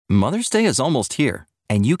Mother's Day is almost here,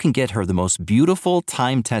 and you can get her the most beautiful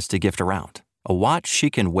time-tested gift around. A watch she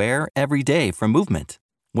can wear every day from Movement.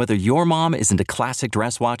 Whether your mom is into classic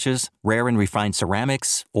dress watches, rare and refined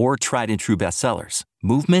ceramics, or tried-and-true bestsellers,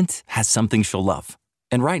 Movement has something she'll love.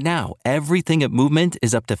 And right now, everything at Movement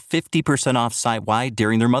is up to 50% off site-wide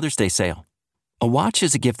during their Mother's Day sale. A watch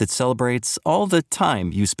is a gift that celebrates all the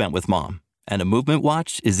time you spent with mom. And a Movement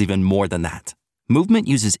watch is even more than that. Movement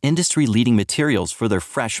uses industry-leading materials for their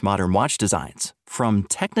fresh modern watch designs, from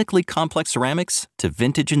technically complex ceramics to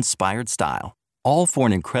vintage-inspired style, all for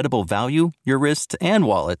an incredible value your wrist and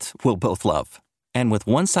wallet will both love. And with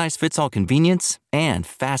one-size-fits-all convenience and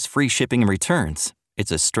fast free shipping and returns,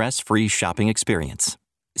 it's a stress-free shopping experience.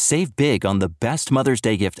 Save big on the best Mother's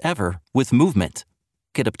Day gift ever with Movement.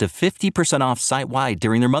 Get up to 50% off site-wide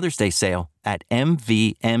during their Mother's Day sale at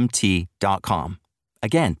mvmt.com.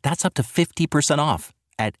 Again, that's up to 50% off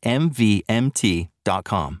at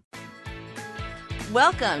mvmt.com.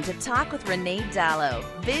 Welcome to Talk with Renee Dallo,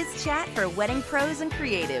 biz chat for wedding pros and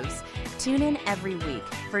creatives. Tune in every week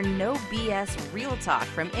for no BS real talk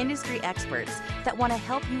from industry experts that want to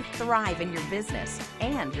help you thrive in your business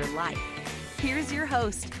and your life. Here's your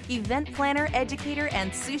host, event planner, educator,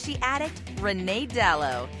 and sushi addict, Renee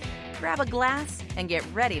Dallo. Grab a glass and get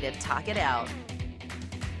ready to talk it out.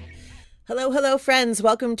 Hello, friends.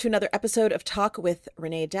 Welcome to another episode of Talk with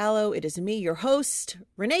Renee Dallo. It is me, your host,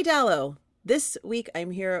 Renee Dallo. This week,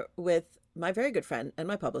 I'm here with my very good friend and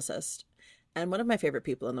my publicist and one of my favorite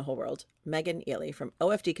people in the whole world, Megan Ely from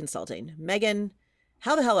OFD Consulting. Megan,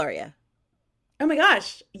 how the hell are you? Oh my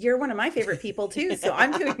gosh, you're one of my favorite people too, so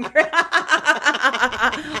I'm doing great.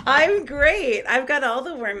 I'm great. I've got all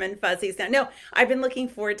the warm and fuzzies now. No, I've been looking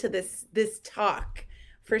forward to this talk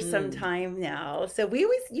for some time now. So you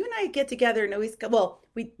and I get together and always,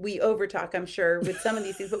 we over talk, I'm sure, with some of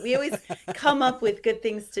these things, but we always come up with good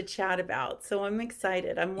things to chat about. So I'm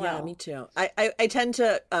excited. Yeah, me too. I tend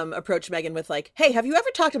to approach Megan with like, hey, have you ever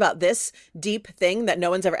talked about this deep thing that no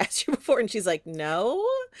one's ever asked you before? And she's like, no.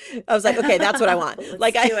 I was like, okay, that's what I want.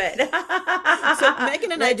 Let's do it. So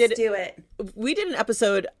Megan and I do it. We did an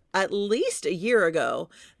episode at least a year ago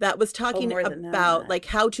that was talking about like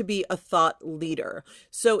how to be a thought leader.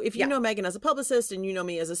 So if you know Megan as a publicist and you know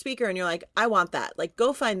me as a speaker and you're like, I want that, like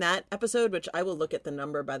go find that episode, which I will look at the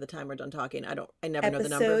number by the time we're done talking. I never know the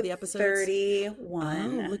number of the episodes.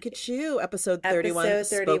 31. Oh, look at you. Episode 31.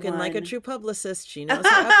 Spoken like a true publicist. She knows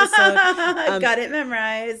her episode. I've got it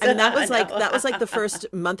memorized. And that was like the first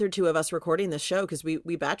month or two of us recording this show because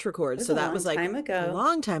we batch record. So that was like a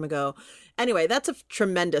long time ago. Anyway, that's a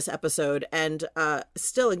tremendous episode and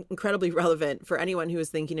still incredibly relevant for anyone who is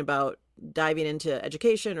thinking about diving into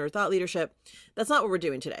education or thought leadership. That's not what we're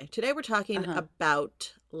doing today. Today we're talking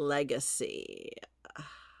about legacy.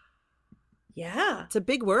 Yeah. It's a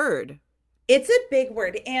big word. It's a big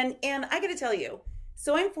word. And I got to tell you,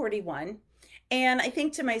 so I'm 41 and I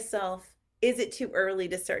think to myself, is it too early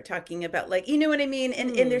to start talking about like, you know what I mean?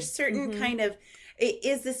 And there's certain kind of,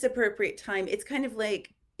 is this appropriate time? It's kind of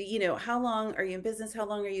like, you know, how long are you in business? How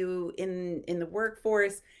long are you in the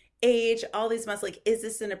workforce? Age, all these months, like, is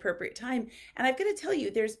this an appropriate time? And I've got to tell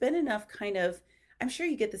you, there's been enough kind of, I'm sure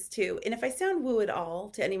you get this too. And if I sound woo at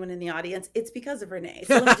all to anyone in the audience, it's because of Renee.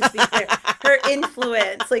 So let me just be clear. Her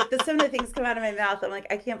influence, like some of the things come out of my mouth. I'm like,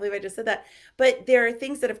 I can't believe I just said that. But there are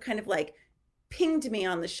things that have kind of like pinged me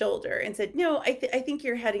on the shoulder and said, no, I think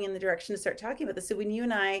you're heading in the direction to start talking about this. So when you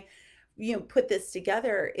and I, put this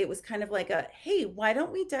together, it was kind of like hey, why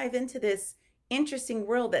don't we dive into this interesting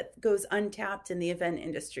world that goes untapped in the event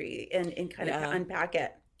industry and kind of unpack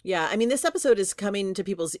it. Yeah. I mean, this episode is coming to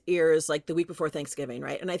people's ears like the week before Thanksgiving,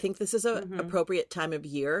 right? And I think this is an appropriate time of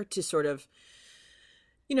year to sort of,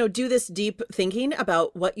 do this deep thinking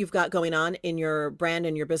about what you've got going on in your brand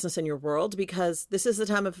and your business and your world, because this is the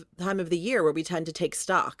time of the year where we tend to take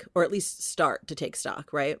stock, or at least start to take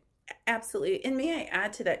stock, right? Absolutely. And may I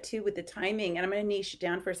add to that too with the timing, and I'm going to niche it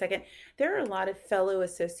down for a second. There are a lot of fellow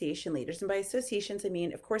association leaders. And by associations, I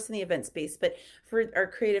mean, of course, in the event space, but for our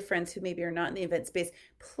creative friends who maybe are not in the event space,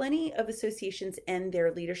 plenty of associations end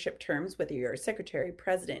their leadership terms, whether you're a secretary,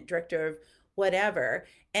 president, director of whatever,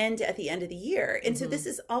 end at the end of the year. And so this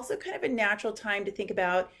is also kind of a natural time to think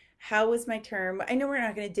about, how was my term? I know we're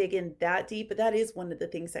not going to dig in that deep, but that is one of the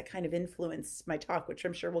things that kind of influenced my talk, which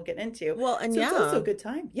I'm sure we'll get into. Well, and so it's also a good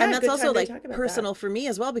time. Yeah, and that's also like personal for me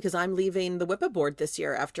as well, because I'm leaving the WIPA board this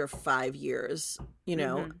year after 5 years.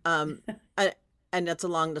 And that's a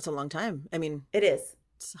long time. I mean, it is.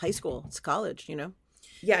 It's high school. It's college.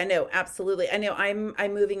 Yeah, I know. Absolutely. I know I'm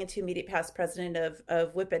moving into immediate past president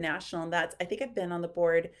of WIPA National. And I think I've been on the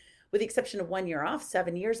board with the exception of 1 year off,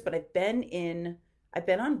 7 years, but I've been in I've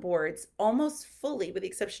been on boards almost fully, with the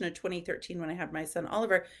exception of 2013 when I had my son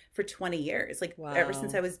Oliver, for 20 years. Like ever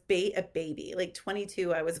since I was a baby, like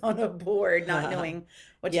 22, I was on a board, not knowing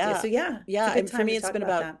what to do. So yeah. And for me, it's been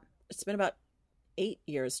about 8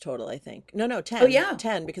 years total, I think. No, 10.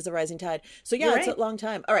 10 because of Rising Tide. So yeah, it's a long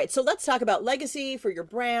time. All right, so let's talk about legacy for your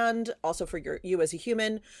brand, also for you as a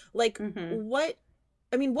human. Like what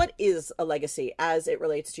is a legacy as it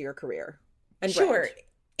relates to your career and brand?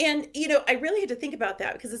 And, I really had to think about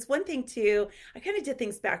that, because it's one thing I kind of did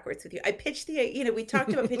things backwards with you. I pitched we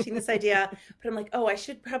talked about pitching this idea, but I'm like, I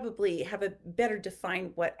should probably have a better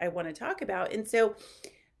define what I want to talk about. And so,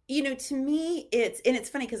 to me, it's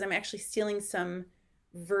funny because I'm actually stealing some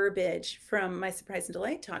verbiage from my Surprise and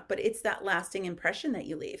Delight talk, but it's that lasting impression that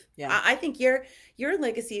you leave. Yeah. I think your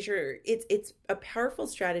legacy is it's a powerful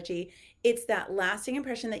strategy. It's that lasting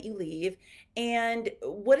impression that you leave. And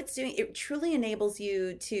what it's doing, it truly enables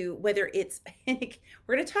you to, whether it's,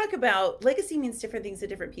 we're going to talk about legacy means different things to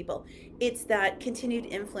different people. It's that continued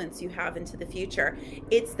influence you have into the future.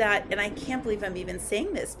 It's that, and I can't believe I'm even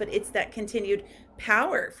saying this, but it's that continued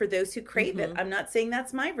power for those who crave it. I'm not saying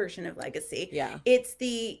that's my version of legacy. Yeah. It's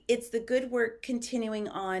the good work continuing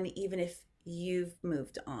on, even if you've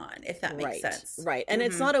moved on, if that makes sense. Right. And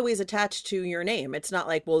it's not always attached to your name. It's not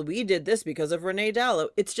like, well, we did this because of Renee Dalo.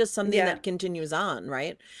 It's just something that continues on,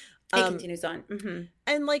 right? It continues on.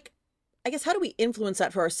 And like, I guess, how do we influence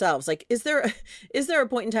that for ourselves? Like, is there a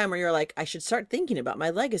point in time where you're like, I should start thinking about my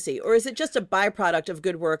legacy? Or is it just a byproduct of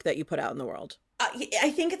good work that you put out in the world?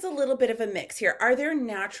 I think it's a little bit of a mix here. Are there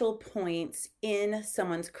natural points in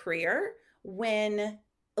someone's career when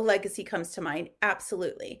a legacy comes to mind?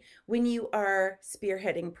 Absolutely. When you are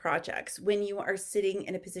spearheading projects, when you are sitting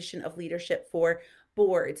in a position of leadership for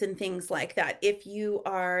boards and things like that. If you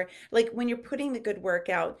are, like, when you're putting the good work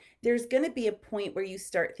out, there's going to be a point where you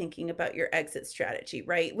start thinking about your exit strategy,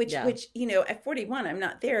 right? Which, at 41, I'm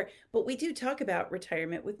not there, but we do talk about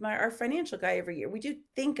retirement with our financial guy every year. We do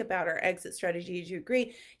think about our exit strategy. Do you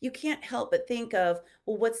agree? You can't help but think of,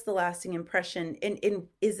 well, what's the lasting impression? And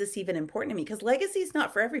is this even important to me? Because legacy is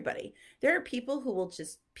not for everybody. There are people who will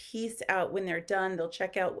just piece out when they're done. They'll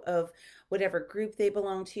check out of whatever group they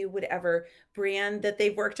belong to, whatever brand that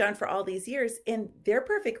they've worked on for all these years. And they're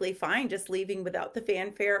perfectly fine just leaving without the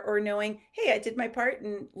fanfare, or knowing, hey, I did my part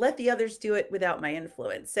and let the others do it without my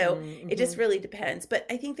influence. So it just really depends. But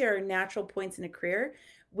I think there are natural points in a career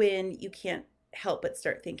when you can't help but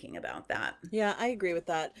start thinking about that. Yeah, I agree with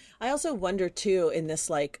that. I also wonder too, in this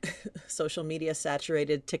like social media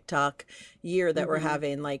saturated TikTok year that we're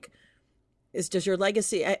having, like, does your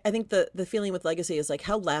legacy, I think the feeling with legacy is like,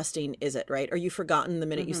 how lasting is it, right? Are you forgotten the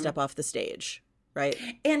minute you step off the stage, right?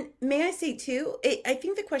 And may I say too, I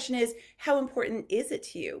think the question is, how important is it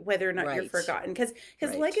to you, whether or not you're forgotten? Because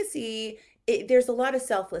legacy, there's a lot of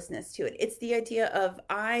selflessness to it. It's the idea of,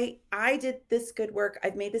 I did this good work.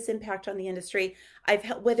 I've made this impact on the industry. I've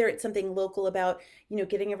helped, whether it's something local about,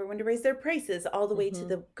 getting everyone to raise their prices, all the way to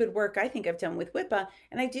the good work I think I've done with WIPA.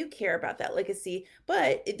 And I do care about that legacy.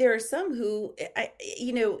 But there are some who,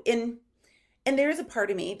 and there is a part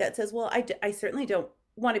of me that says, well, I certainly don't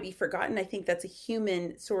want to be forgotten. I think that's a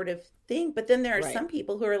human sort of thing. But then there are some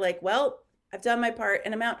people who are like, well, I've done my part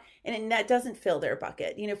and I'm out, and that doesn't fill their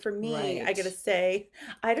bucket. For me, I gotta say,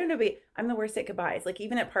 I don't know, but I'm the worst at goodbyes. Like,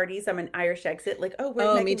 even at parties, I'm an Irish exit. Like, where'd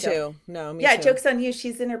Megan me too. Go? No, me yeah, too. Joke's on you.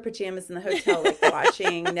 She's in her pajamas in the hotel, like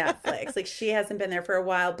watching Netflix. Like, she hasn't been there for a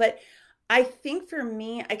while. But I think for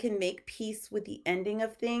me, I can make peace with the ending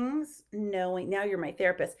of things, knowing, now you're my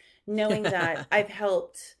therapist, knowing that I've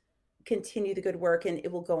helped continue the good work and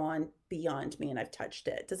it will go on beyond me and I've touched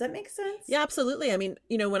it. Does that make sense? Yeah, absolutely. I mean,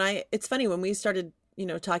 it's funny when we started,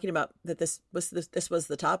 talking about that this was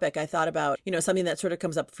the topic, I thought about, something that sort of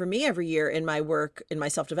comes up for me every year in my work, in my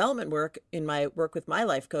self-development work, in my work with my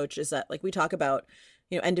life coach, is that, like, we talk about,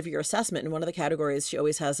 end of year assessment. And one of the categories she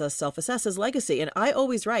always has us self-assess is legacy. And I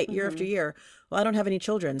always write year after year, well, I don't have any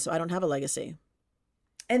children, so I don't have a legacy.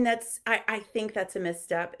 And that's, I think that's a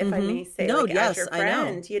misstep, if I may say, as your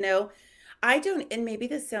friend, I don't, and maybe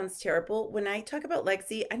this sounds terrible, when I talk about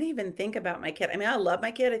legacy, I don't even think about my kid. I mean, I love my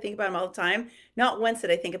kid. I think about him all the time. Not once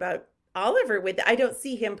did I think about Oliver I don't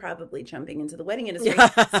see him probably jumping into the wedding industry.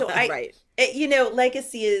 So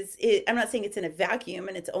legacy is, I'm not saying it's in a vacuum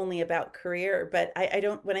and it's only about career, but I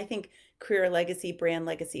don't, when I think career legacy, brand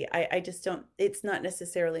legacy, I just don't, it's not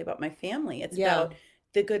necessarily about my family. It's about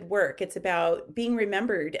the good work. It's about being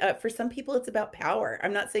remembered. For some people, it's about power.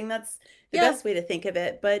 I'm not saying that's the best way to think of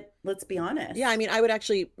it, but let's be honest. Yeah, I mean, I would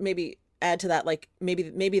actually maybe add to that, like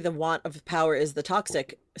maybe the want of power is the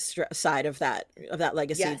toxic side of that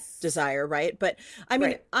legacy desire, right? But I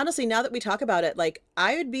mean, honestly, now that we talk about it, like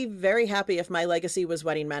I would be very happy if my legacy was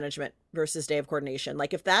wedding management versus day of coordination.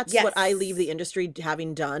 Like if that's what I leave the industry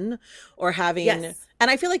having done or having, and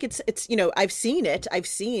I feel like it's I've seen it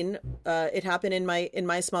happen in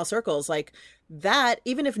my small circles, like that.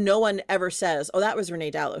 Even if no one ever says, "Oh, that was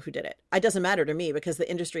Renee Dalo who did it," it doesn't matter to me because the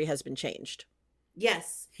industry has been changed.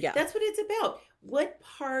 Yes. Yeah. That's what it's about. What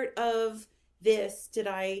part of this did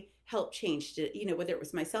I help change? Whether it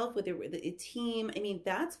was myself, whether it was a team. I mean,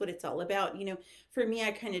 that's what it's all about. For me,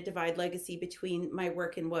 I kind of divide legacy between my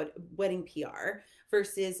work in wedding PR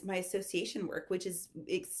versus my association work, which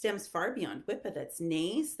extends far beyond WIPA. That's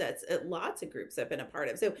NACE. That's lots of groups I've been a part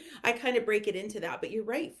of. So I kind of break it into that. But you're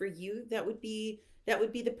right. For you, that would be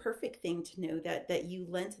the perfect thing to know that you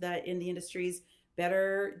lent that in the industries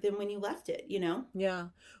better than when you left it, Yeah.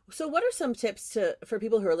 So what are some tips for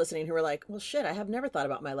people who are listening who are like, well, shit, I have never thought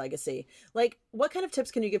about my legacy. Like, what kind of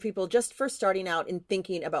tips can you give people just for starting out and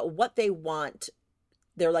thinking about what they want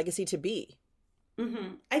their legacy to be?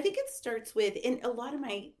 Mm-hmm. I think it starts with, and a lot of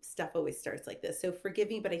my stuff always starts like this, so forgive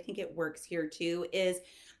me, but I think it works here too, is,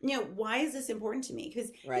 why is this important to me?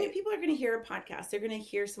 Because people are going to hear a podcast. They're going to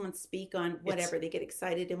hear someone speak on whatever. They get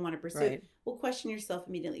excited and want to pursue it. Well, question yourself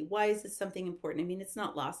immediately. Why is this something important? I mean, it's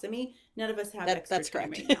not lost on me. None of us have extra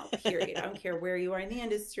time right now, period. I don't care where you are in the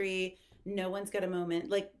industry. No one's got a moment.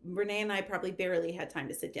 Like Renee and I probably barely had time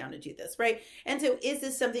to sit down and do this, right? And so is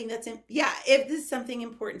this something if this is something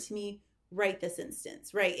important to me right this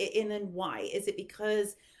instance, right? And then why? Is it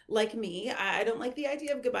because, like me, I don't like the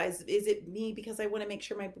idea of goodbyes? Is it me because I want to make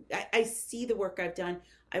sure I see the work I've done,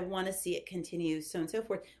 I want to see it continue, so on and so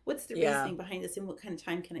forth? What's the reasoning behind this, and what kind of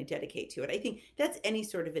time can I dedicate to it? I think that's any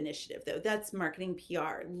sort of initiative, though. That's marketing,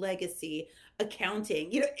 PR, legacy,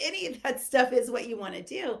 accounting, any of that stuff is what you want to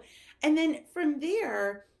do. And then from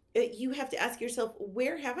there, you have to ask yourself,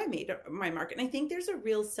 where have I made my mark? And I think there's a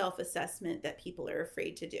real self-assessment that people are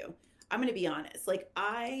afraid to do. I'm going to be honest. Like,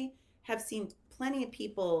 I have seen plenty of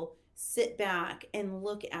people sit back and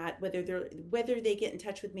look at whether they get in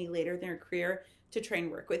touch with me later in their career to try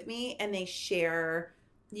and work with me, and they share,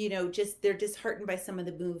 they're disheartened by some of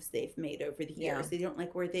the moves they've made over the years. They don't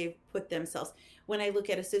like where they've put themselves. When I look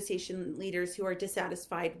at association leaders who are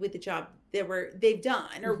dissatisfied with the job they've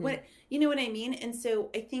done, or what, you know what I mean? And so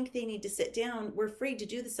I think they need to sit down. We're afraid to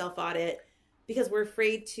do the self-audit because we're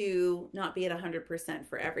afraid to not be at 100%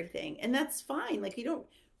 for everything. And that's fine. Like, you don't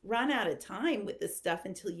run out of time with this stuff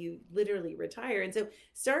until you literally retire. And so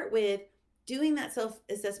start with doing that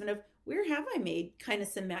self-assessment of, where have I made kind of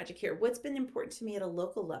some magic here? What's been important to me at a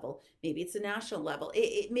local level? Maybe it's a national level.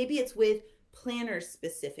 Maybe it's with planners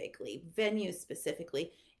specifically, venues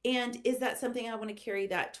specifically. And is that something I want to carry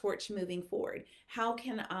that torch moving forward? How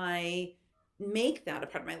can I make that a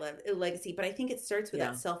part of my legacy? But I think it starts with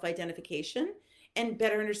that self-identification and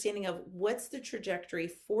better understanding of what's the trajectory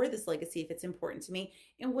for this legacy if it's important to me,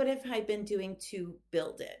 and what have I been doing to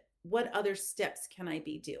build it? What other steps can I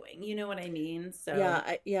be doing? You know what I mean? So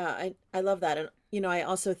I love that. And I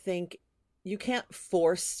also think you can't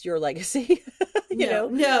force your legacy.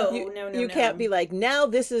 You can't be like, now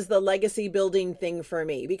this is the legacy building thing for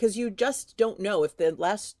me, because you just don't know if the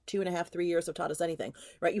last 2.5, 3 years have taught us anything,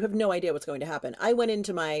 right? You have no idea what's going to happen. I went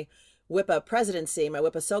into my WIPA presidency, my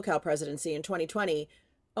WIPA SoCal presidency in 2020.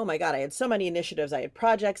 Oh my God, I had so many initiatives. I had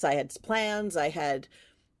projects, I had plans, I had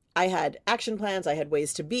action plans, I had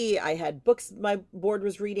ways to be, I had books my board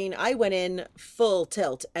was reading. I went in full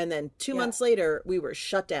tilt, and then 2 months later we were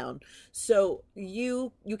shut down. So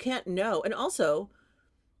you can't know. And also,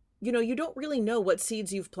 you don't really know what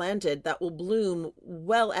seeds you've planted that will bloom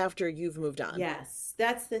well after you've moved on. Yes,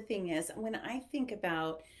 that's the thing is, when I think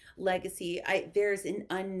about legacy, there's an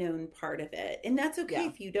unknown part of it, and that's okay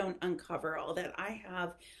if you don't uncover all that. I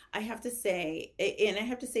have to say, and I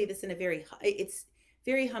have to say this in it's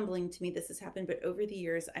very humbling to me this has happened, but over the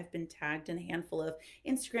years I've been tagged in a handful of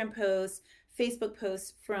Instagram posts, Facebook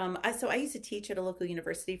posts so I used to teach at a local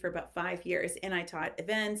university for about 5 years, and I taught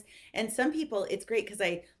events, and some people, it's great because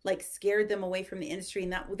I scared them away from the industry,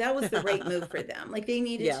 and that was the right move for them. Like, they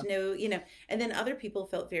needed to know, and then other people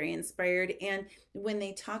felt very inspired. And when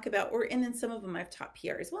they talk about, and then some of them I've taught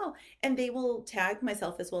PR as well, and they will tag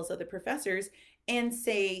myself as well as other professors and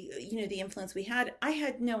say, the influence we had. I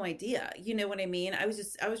had no idea, you know what I mean? I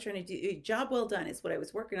was trying to do a job well done is what I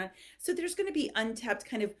was working on. So there's going to be untapped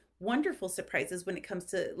kind of wonderful surprises when it comes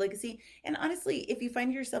to legacy. And honestly, if you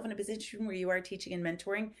find yourself in a position where you are teaching and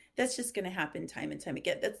mentoring, that's just going to happen time and time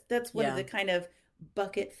again. That's one of the kind of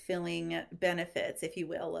bucket filling benefits, if you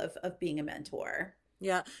will, of being a mentor.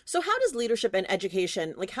 Yeah. So how does leadership and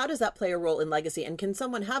education, like how does that play a role in legacy? And can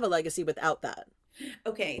someone have a legacy without that?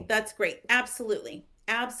 Okay, that's great. Absolutely.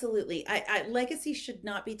 Absolutely. Legacy should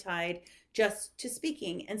not be tied just to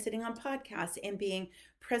speaking and sitting on podcasts and being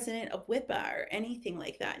president of WIPA or anything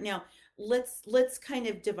like that. Now, let's kind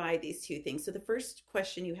of divide these two things. So the first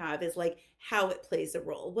question you have is like how it plays a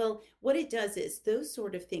role. Well, what it does is those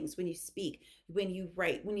sort of things, when you speak, when you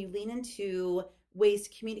write, when you lean into ways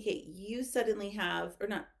to communicate, you suddenly have, or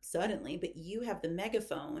not suddenly, but you have the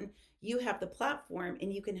megaphone, you have the platform,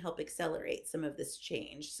 and you can help accelerate some of this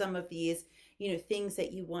change, some of these, things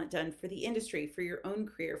that you want done for the industry, for your own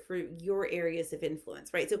career, for your areas of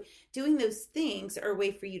influence, right? So doing those things are a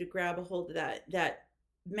way for you to grab a hold of that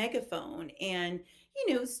megaphone and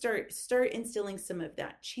start instilling some of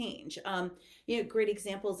that change. Great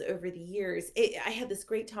examples over the years. I had this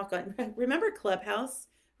great talk on, remember Clubhouse,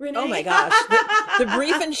 Renee? Oh my gosh. The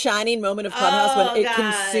brief and shining moment of Clubhouse when it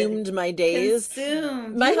consumed my days.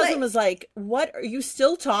 My husband was like, what, are you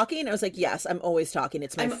still talking? I was like, yes, I'm always talking.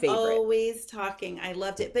 It's my favorite. I'm always talking. I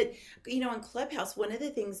loved it. But, on Clubhouse, one of the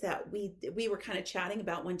things that we were kind of chatting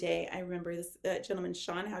about one day, I remember this gentleman,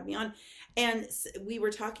 Sean, had me on, and we were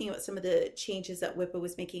talking about some of the changes that WIPA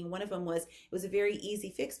was making. One of them was, it was a very easy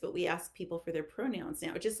fix, but we ask people for their pronouns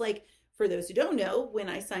now, just like, for those who don't know, when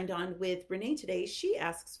I signed on with Renee today, she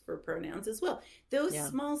asks for pronouns as well. Those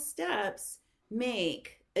small steps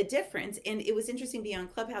make a difference. And it was interesting being on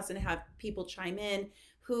Clubhouse and have people chime in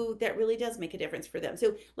who that really does make a difference for them.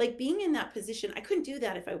 So like being in that position, I couldn't do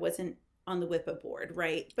that if I wasn't on the WIPA board,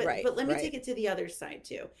 right? But let me take it to the other side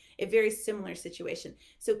too. A very similar situation.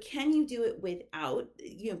 So can you do it without,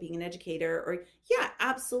 being an educator or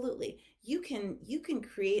absolutely. You can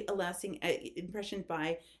create a lasting impression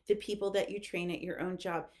by the people that you train at your own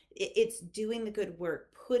job. It's doing the good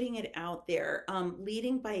work, putting it out there,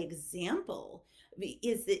 leading by example and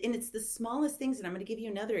it's the smallest things. And I'm going to give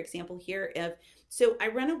you another example here so I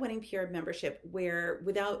run a Wedding PR membership where,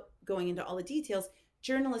 without going into all the details,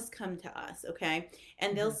 journalists come to us, okay?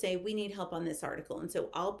 And they'll say, we need help on this article. And so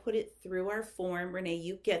I'll put it through our form. Renee,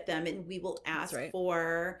 you get them, and we will ask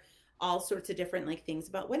for all sorts of different things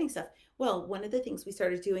about wedding stuff. Well, one of the things we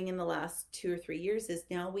started doing in the last 2 or 3 years is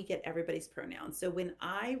now we get everybody's pronouns. So when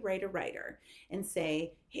I write a writer and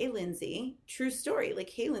say, hey, Lindsay, true story, like,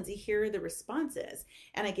 hey, Lindsay, here are the responses.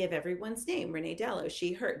 And I give everyone's name, Renee Dallow,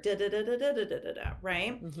 she, her, da-da-da-da-da-da-da-da,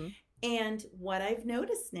 right? Mm-hmm. And what I've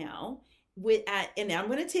noticed now and I'm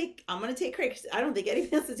going to take credit because I don't think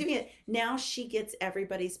anyone else is doing it. Now she gets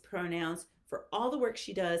everybody's pronouns for all the work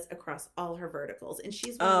she does across all her verticals. And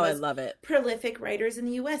she's one of the most I love it. prolific writers in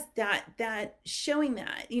the US that showing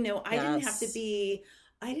that, I didn't have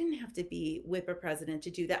to be WIPA president to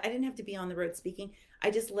do that. I didn't have to be on the road speaking.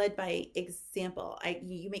 I just led by example.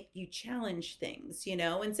 You challenge things,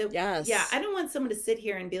 and so, I don't want someone to sit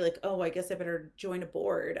here and be like, oh, I guess I better join a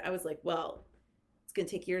board. I was like, well, it's going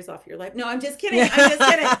to take years off your life. No, I'm just kidding.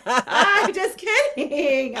 I'm just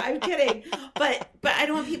kidding. But I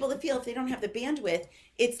don't want people to feel if they don't have the bandwidth,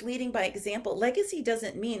 it's leading by example. Legacy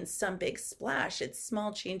doesn't mean some big splash. It's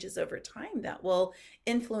small changes over time that will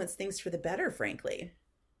influence things for the better, frankly.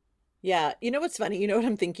 Yeah. You know what's funny? You know what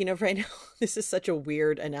I'm thinking of right now? This is such a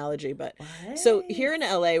weird analogy, but so here in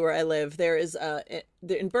LA where I live, there is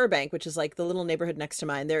in Burbank, which is like the little neighborhood next to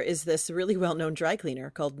mine, there is this really well-known dry cleaner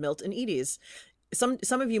called Milt and Edie's. Some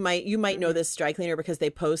of you might know this dry cleaner because they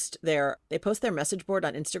post their message board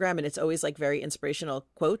on Instagram, and it's always like very inspirational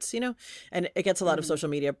quotes, and it gets a lot of social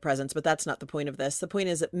media presence, but that's not the point of this. The point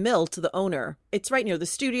is that Milt, the owner, it's right near the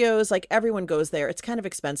studios, like everyone goes there. It's kind of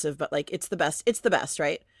expensive, but like it's the best,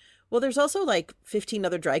 right? Well, there's also like 15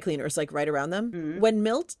 other dry cleaners like right around them. Mm-hmm. When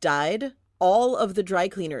Milt died, all of the dry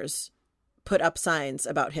cleaners put up signs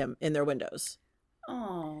about him in their windows.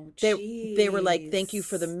 Oh, they were like, thank you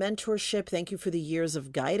for the mentorship. Thank you for the years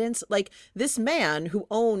of guidance. Like, this man who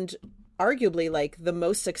owned arguably like the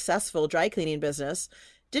most successful dry cleaning business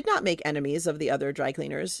did not make enemies of the other dry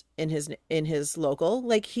cleaners in his local.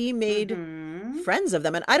 Like, he made friends of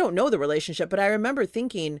them. And I don't know the relationship, but I remember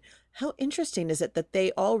thinking, how interesting is it that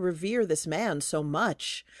they all revere this man so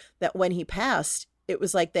much that when he passed, it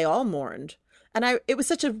was like they all mourned. And it was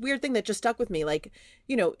such a weird thing that just stuck with me. Like,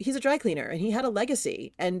 he's a dry cleaner and he had a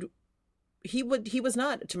legacy, and he was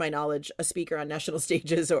not, to my knowledge, a speaker on national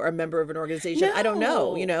stages or a member of an organization. No, I don't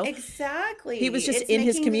know, Exactly. He was just in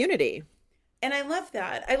his community. And I love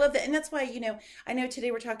that. I love that. And that's why, I know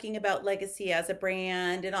today we're talking about legacy as a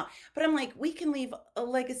brand and all, but I'm like, we can leave a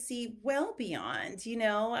legacy well beyond,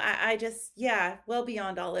 I just, well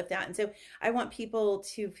beyond all of that. And so I want people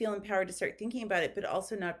to feel empowered to start thinking about it, but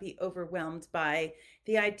also not be overwhelmed by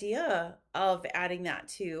the idea of adding that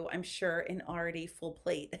to, I'm sure, an already full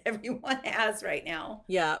plate that everyone has right now.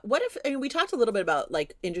 Yeah. What if, we talked a little bit about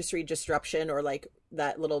like industry disruption, or like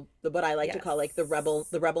that little, what I like to call like the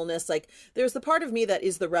rebelness. Like there's the part of me that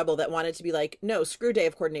is the rebel that wanted to be like, no, screw Day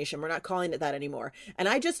of Coordination. We're not calling it that anymore. And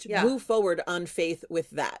I just move forward on faith with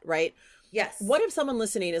that. Right. Yes. What if someone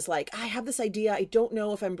listening is like, I have this idea. I don't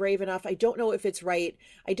know if I'm brave enough. I don't know if it's right.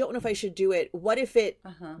 I don't know if I should do it. What if it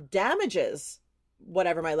damages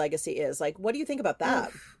whatever my legacy is? Like, what do you think about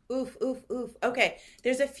that? Oof. Okay.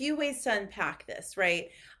 There's a few ways to unpack this, right?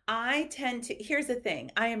 Here's the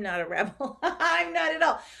thing. I am not a rebel. I'm not at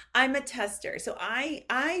all. I'm a tester. So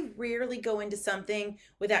I rarely go into something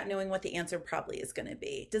without knowing what the answer probably is going to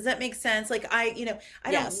be. Does that make sense? Like I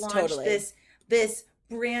don't launch this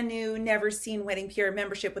brand new, never seen Wedding PR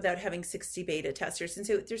membership without having 60 beta testers. And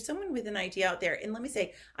so if there's someone with an idea out there, and let me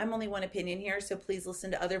say, I'm only one opinion here, so please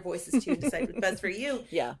listen to other voices too and decide what's best for you.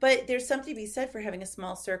 Yeah. But there's something to be said for having a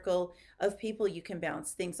small circle of people you can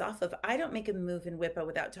bounce things off of. I don't make a move in WIPA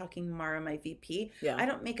without talking to Mara, my VP. Yeah. I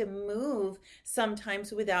don't make a move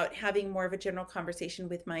sometimes without having more of a general conversation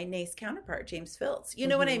with my NACE counterpart, James Phillips. You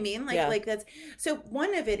know what I mean? Like that's, so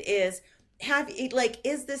one of it is,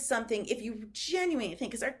 is this something, if you genuinely think,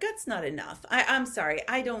 because our gut's not enough. I'm sorry.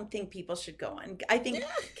 I don't think people should go on. I think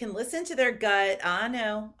can listen to their gut. I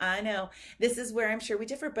know. This is where I'm sure we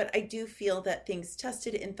differ, but I do feel that things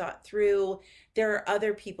tested and thought through. There are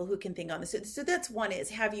other people who can think on this. So that's one is,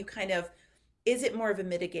 have you is it more of a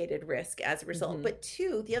mitigated risk as a result? But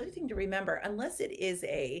two, the other thing to remember, unless it is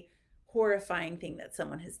a horrifying thing that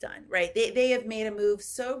someone has done, right? They have made a move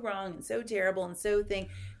so wrong and so terrible and so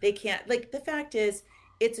they can't, like, the fact is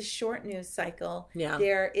it's a short news cycle. Yeah.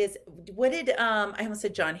 There is, I almost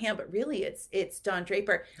said John Hamm, but really it's Don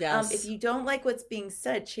Draper. Yes. If you don't like what's being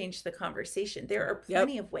said, change the conversation. There are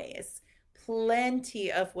plenty of ways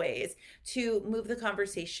to move the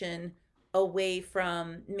conversation away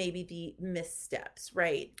from maybe the missteps,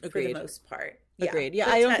 right? Agreed. For the most part. Agreed. Yeah.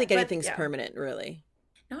 I don't think anything's permanent, really.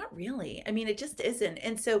 Not really. I mean, it just isn't.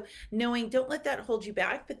 And so knowing, don't let that hold you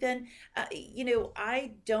back. But then,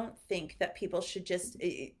 I don't think that people should just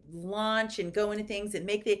launch and go into things and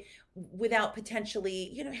without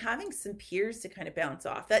potentially, having some peers to kind of bounce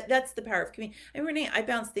off. That's the power of community. And Renee, I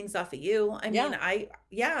bounce things off of you.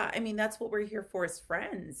 I mean, that's what we're here for as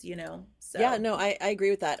friends, So yeah, no, I agree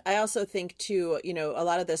with that. I also think too, a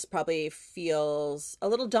lot of this probably feels a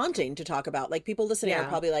little daunting to talk about. Like people listening are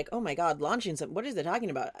probably like, oh my God, launching something. What is it talking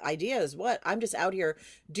about? Ideas? What? I'm just out here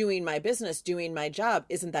doing my business, doing my job.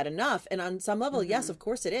 Isn't that enough? And on some level, yes, of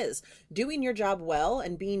course it is. Doing your job well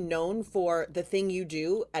and being known for the thing you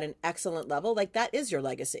do at an excellent level, like that is your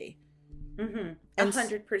legacy.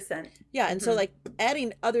 100%. Yeah. And so like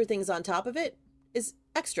adding other things on top of it is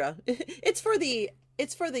extra. It's for the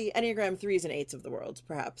Enneagram 3s and 8s of the world,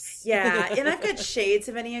 perhaps. Yeah. And I've got shades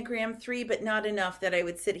of Enneagram 3, but not enough that I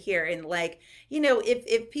would sit here and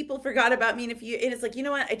if people forgot about me and it's like, you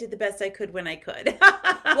know what, I did the best I could when I could.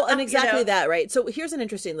 Well, and exactly that, right? So here's an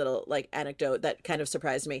interesting little anecdote that kind of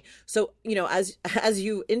surprised me. So, as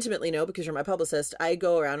you intimately know, because you're my publicist, I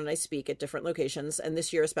go around and I speak at different locations. And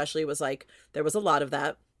this year especially was like, there was a lot of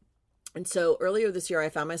that. And so earlier this year, I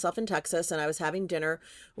found myself in Texas and I was having dinner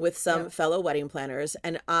with some fellow wedding planners,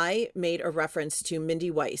 and I made a reference to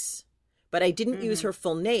Mindy Weiss, but I didn't use her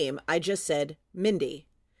full name. I just said Mindy,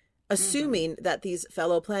 assuming that these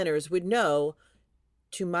fellow planners would know,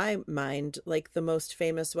 to my mind, like the most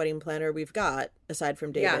famous wedding planner we've got aside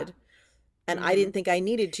from David. Yeah. And I didn't think I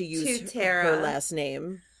needed to use her last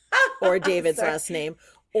name or David's last name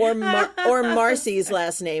or Marcy's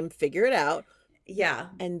last name. Figure it out. Yeah.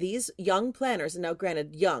 And these young planners, and now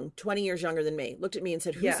granted, young, 20 years younger than me, looked at me and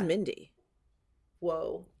said, who's Mindy?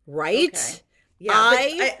 Whoa. Right? Okay.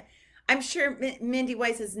 Yeah. I'm sure Mindy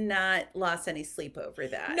Weiss has not lost any sleep over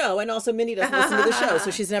that. No, and also Mindy doesn't listen to the show,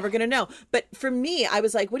 so she's never going to know. But for me, I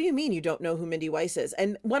was like, what do you mean you don't know who Mindy Weiss is?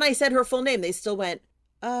 And when I said her full name, they still went,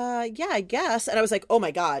 yeah, I guess. And I was like, oh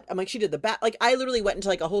my God. I'm like, she did like, I literally went into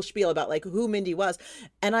like a whole spiel about like who Mindy was.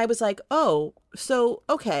 And I was like, oh, so,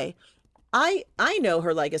 okay. I know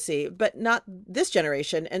her legacy, but not this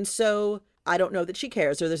generation. And so I don't know that she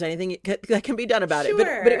cares or there's anything that can be done about it.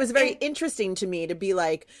 But it was very interesting to me to be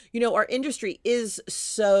like, our industry is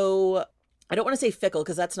so I don't want to say fickle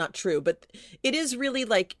because that's not true, but it is really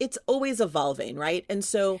like it's always evolving, right? And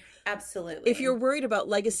so absolutely, if you're worried about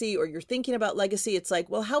legacy or you're thinking about legacy, it's like,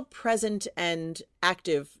 well, how present and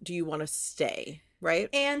active do you want to stay? Right.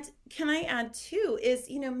 And can I add too is,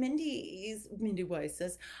 Mindy Weiss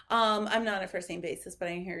says, I'm not on a first name basis, but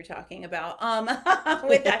I hear you're talking about,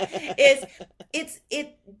 with that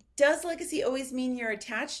it does legacy always mean you're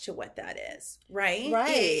attached to what that is, right?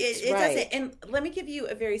 Right. It right. doesn't. And let me give you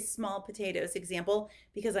a very small potatoes example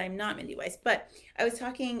because I'm not Mindy Weiss, but I was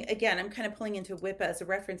talking again, I'm kind of pulling into WIP as a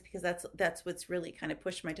reference because that's what's really kind of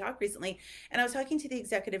pushed my talk recently. And I was talking to the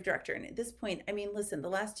executive director. And at this point, I mean, listen, the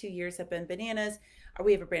last 2 years have been bananas.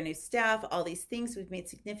 We have a brand new staff, all these things. We've made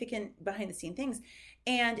significant behind the scene things.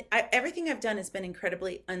 And everything I've done has been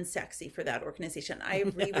incredibly unsexy for that organization.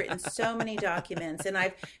 I've rewritten so many documents and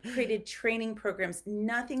I've created training programs,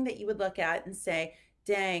 nothing that you would look at and say,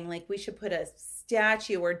 dang, like we should put a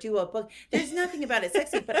statue or do a book. There's nothing about it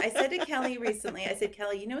sexy. But I said to Kelly recently, I said,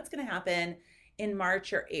 Kelly, you know what's going to happen in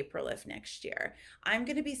March or April of next year? I'm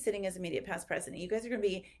going to be sitting as immediate past president. You guys are going to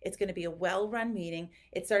be, it's going to be a well-run meeting.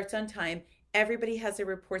 It starts on time. Everybody has their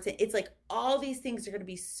reports. It's like all these things are going to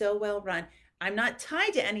be so well run. I'm not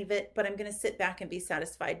tied to any of it, but I'm going to sit back and be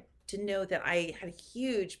satisfied to know that I had a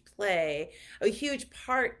huge play, a huge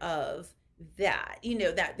part of that,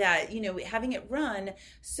 having it run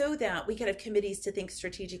so that we could have committees to think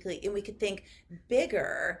strategically and we could think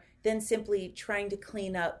bigger than simply trying to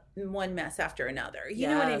clean up one mess after another. You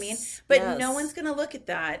know what I mean? But no one's going to look at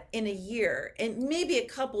that in a year. And maybe a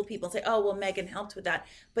couple people say, oh, well, Megan helped with that.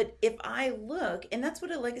 But if I look, and that's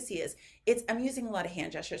what a legacy is, I'm using a lot of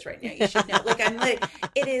hand gestures right now. You should know.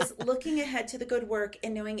 It is looking ahead to the good work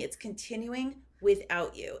and knowing it's continuing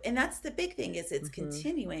without you. And that's the big thing is it's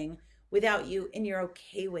continuing without you and you're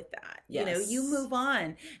okay with that. Yes. You move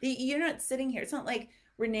on. You're not sitting here. It's not like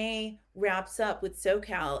Renee wraps up with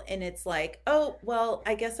SoCal and it's like, oh, well,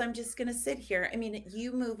 I guess I'm just going to sit here. I mean,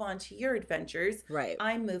 you move on to your adventures. Right.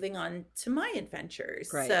 I'm moving on to my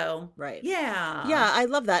adventures. Right. So, right. Yeah. Yeah, I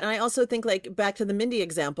love that. And I also think like back to the Mindy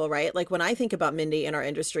example, right? Like when I think about Mindy in our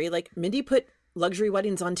industry, like Mindy put luxury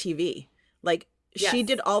weddings on TV. Like she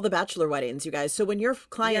did all the bachelor weddings, you guys. So when your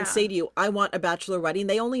clients say to you, I want a bachelor wedding,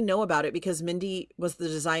 they only know about it because Mindy was the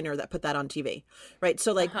designer that put that on TV, right?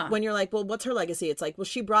 So like when you're like, well, what's her legacy? It's like, well,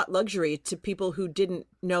 she brought luxury to people who didn't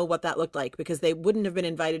know what that looked like because they wouldn't have been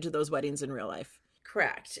invited to those weddings in real life.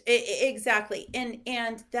 Correct. Exactly.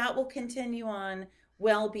 And that will continue on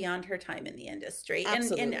well beyond her time in the industry.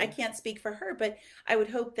 And I can't speak for her, but I would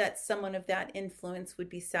hope that someone of that influence would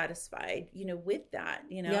be satisfied, with that,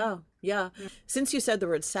 Yeah. Since you said the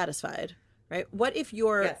word satisfied, right? What if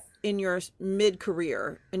you're in your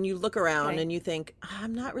mid-career and you look around and you think,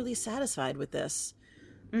 I'm not really satisfied with this,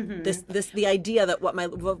 the idea that what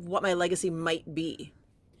my legacy might be?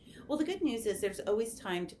 Well, the good news is there's always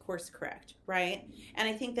time to course correct, right? And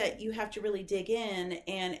I think that you have to really dig in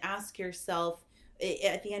and ask yourself,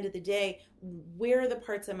 at the end of the day, where are the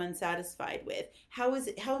parts I'm unsatisfied with? How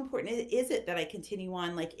important is it that I continue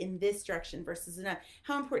on like in this direction versus another?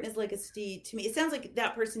 How important is legacy to me? It sounds like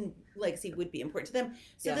that person legacy would be important to them.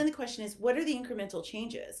 So then the question is, what are the incremental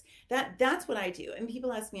changes? That's what I do. And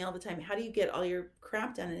people ask me all the time, how do you get all your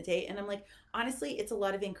crap done in a day? And I'm like, honestly, it's a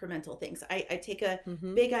lot of incremental things. I take a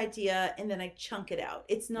big idea and then I chunk it out.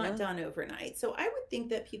 It's not done overnight. So I would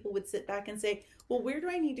think that people would sit back and say, well, where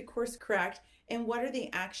do I need to course correct? And what are the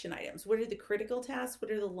action items? What are the critical tasks? What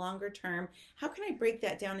are the longer term? How can I break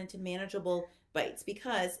that down into manageable bites?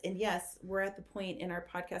 Because, and yes, we're at the point in our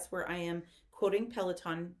podcast where I am quoting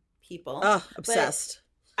Peloton people. Oh, obsessed.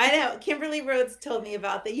 I know. Kimberly Rhodes told me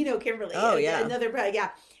about that. Kimberly. Oh, yeah. Another brand.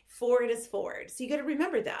 Yeah. Forward is forward. So you got to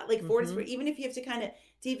remember that. Like forward is forward. Even if you have to kind of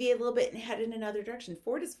deviate a little bit and head in another direction,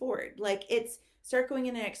 forward is forward. Like it's start going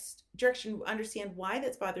in the next direction, understand why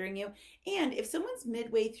that's bothering you. And if someone's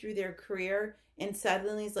midway through their career and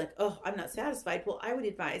suddenly is like, oh, I'm not satisfied. Well, I would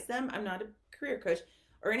advise them. I'm not a career coach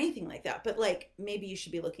or anything like that. But like maybe you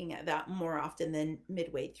should be looking at that more often than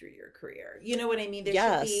midway through your career. You know what I mean? There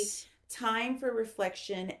should be time for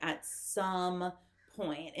reflection at some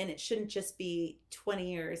point, and it shouldn't just be 20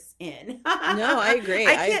 years in. No, I agree.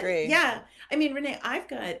 I agree. Yeah. I mean, Renee,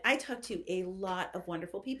 I talk to a lot of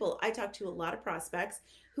wonderful people. I talk to a lot of prospects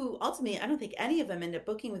who ultimately, I don't think any of them end up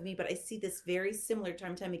booking with me, but I see this very similar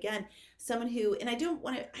time again. Someone who, and I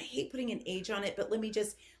hate putting an age on it, but let me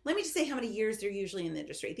just say how many years they're usually in the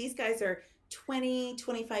industry. These guys are 20,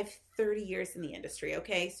 25, 30 years in the industry.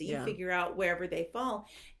 Okay. So you figure out wherever they fall,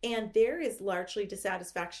 and there is largely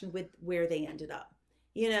dissatisfaction with where they ended up.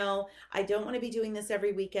 I don't want to be doing this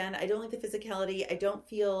every weekend. I don't like the physicality. I don't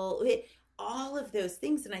feel it. all of those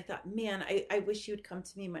things. And I thought, man, I wish you would come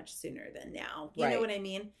to me much sooner than now. You know what I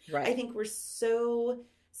mean? Right. I think we're so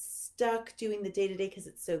stuck doing the day-to-day because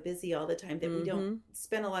it's so busy all the time that we don't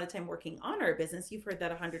spend a lot of time working on our business. You've heard that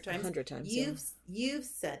 100 times. 100 times. You've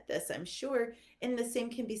said this, I'm sure. And the same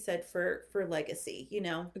can be said for legacy, you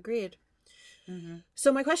know? Agreed. Mm-hmm.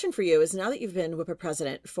 So my question for you is, now that you've been WIPA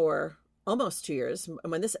president for almost 2 years,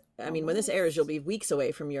 and when this airs, you'll be weeks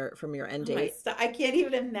away from your end date. I can't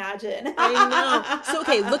even imagine. I know. So,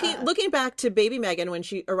 okay, looking back to baby Megan when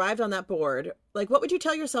she arrived on that board, like, what would you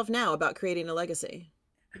tell yourself now about creating a legacy?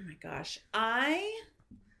 Oh my gosh.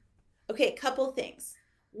 Okay, a couple things.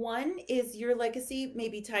 One is your legacy may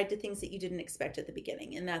be tied to things that you didn't expect at the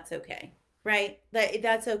beginning, and that's okay, right?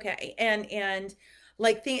 That's okay. And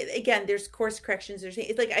like, again, there's course corrections.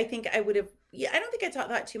 It's like, I think I would have, I don't think I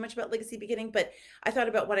thought too much about legacy beginning, but I thought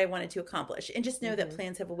about what I wanted to accomplish, and just know that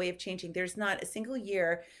plans have a way of changing. There's not a single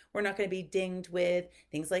year we're not going to be dinged with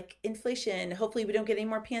things like inflation. Hopefully we don't get any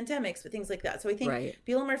more pandemics, but things like that. So I think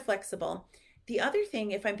be a little more flexible. The other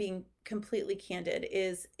thing, if I'm being completely candid,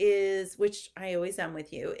 is which I always am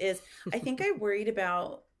with you, is I think I worried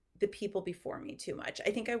about the people before me too much.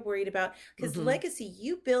 I think I worried about, because legacy,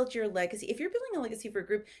 you build your legacy. If you're building a legacy for a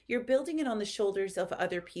group, you're building it on the shoulders of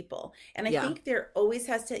other people. And I think there always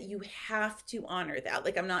you have to honor that.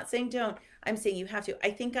 Like, I'm not saying don't, I'm saying you have to.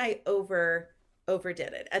 I think I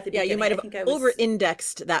overdid it at the beginning. Yeah, you might have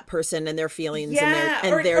over-indexed that person and their feelings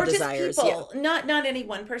and their desires. Just people. Not any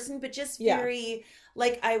one person, but just very,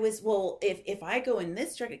 like, I was, well, if I go in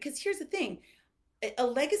this direction, because here's the thing, a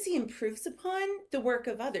legacy improves upon the work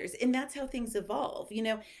of others, and that's how things evolve. You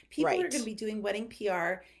know, people are going to be doing wedding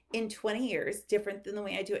PR in 20 years different than the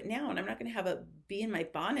way I do it now, and I'm not going to have a bee in my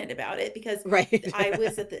bonnet about it, because I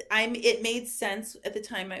was it made sense at the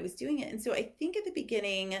time I was doing it. And so I think at the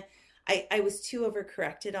beginning I was too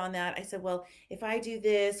overcorrected on that. I said, well, if I do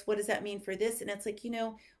this, what does that mean for this? And it's like, you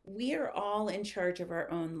know, we are all in charge of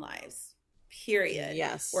our own lives, period.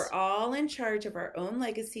 Yes. We're all in charge of our own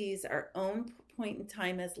legacies, our own point in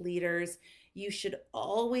time as leaders. You should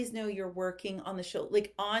always know you're working on the show,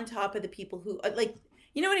 like on top of the people who, like,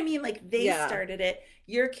 you know what I mean? Like, they started it,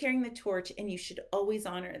 you're carrying the torch, and you should always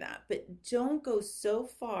honor that. But don't go so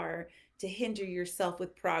far to hinder yourself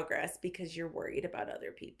with progress because you're worried about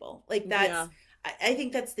other people. Like, that's, I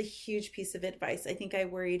think that's the huge piece of advice. I think I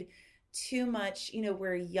worried too much. You know,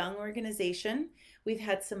 we're a young organization. We've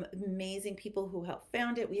had some amazing people who helped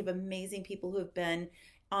found it. We have amazing people who have been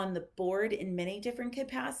on the board in many different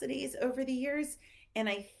capacities over the years. And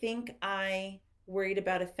I think I worried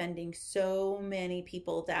about offending so many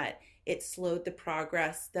people that it slowed the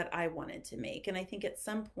progress that I wanted to make. And I think at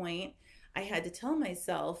some point I had to tell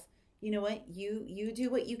myself, you know what, you do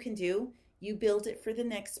what you can do. You build it for the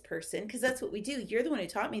next person, because that's what we do. You're the one who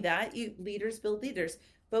taught me that. You leaders build leaders.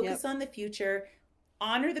 Focus on the future,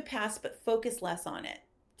 honor the past, but focus less on it.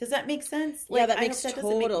 Does that make sense? Like, that makes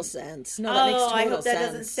total sense. No, that makes total sense. I hope that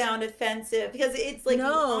doesn't sound offensive, because it's like, you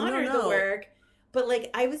honor the work, but like,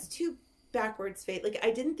 I was too backwards faced. Like, I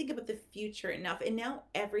didn't think about the future enough, and now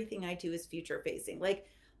everything I do is future facing.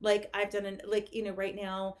 Like I've done you know, right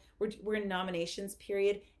now we're in nominations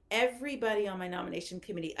period. Everybody on my nomination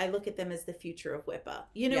committee, I look at them as the future of WIPA.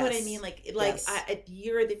 You know what I mean? Like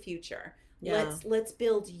you're the future. Yeah. Let's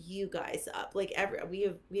build you guys up. Like, we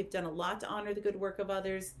have done a lot to honor the good work of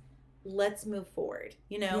others. Let's move forward.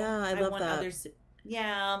 You know, I love want that. Others.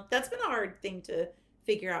 That's been a hard thing to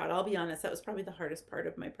figure out. I'll be honest. That was probably the hardest part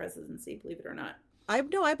of my presidency, believe it or not. I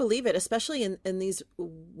believe it, especially in these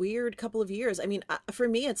weird couple of years. I mean, for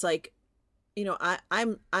me, it's like, you know,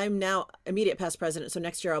 I'm now immediate past president, so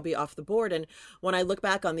next year I'll be off the board. And when I look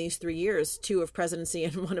back on these 3 years, 2 of presidency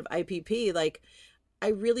and 1 of IPP, like, I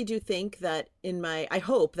really do think that I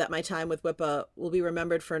hope that my time with WIPA will be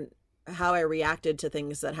remembered for how I reacted to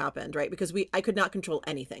things that happened, right? Because I could not control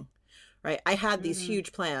anything, right? I had these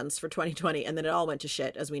huge plans for 2020, and then it all went to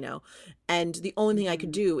shit, as we know. And the only thing I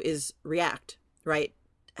could do is react, right?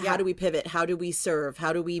 How do we pivot? How do we serve?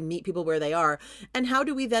 How do we meet people where they are? And how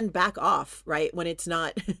do we then back off, right? When it's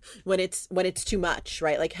not, when it's too much,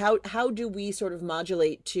 right? Like, how do we sort of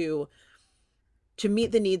modulate to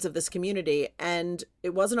meet the needs of this community? And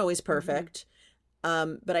it wasn't always perfect.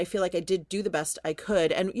 But I feel like I did do the best I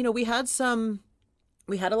could. And, you know, we had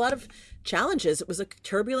a lot of challenges. It was a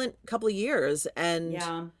turbulent couple of years, and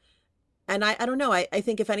I don't know. I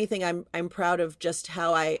think if anything, I'm proud of just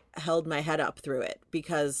how I held my head up through it,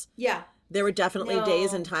 because there were definitely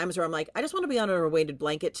days and times where I'm like, I just want to be on a weighted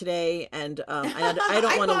blanket today, and I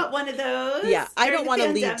don't want to. I bought one of those. Yeah, I don't want to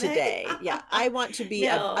lead today. Yeah, I want to be.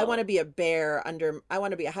 I want to be a bear I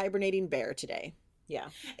want to be a hibernating bear today. Yeah.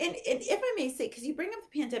 And if I may say, because you bring up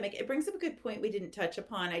the pandemic, it brings up a good point we didn't touch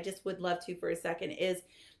upon. I just would love to for a second is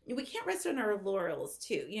we can't rest on our laurels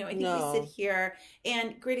too. You know, I think we sit here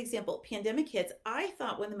and great example, pandemic hits. I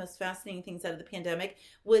thought one of the most fascinating things out of the pandemic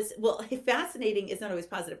was, well, fascinating is not always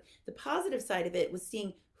positive. The positive side of it was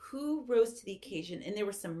seeing who rose to the occasion. And there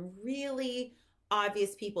were some really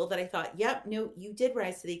obvious people that I thought, yep, no, you did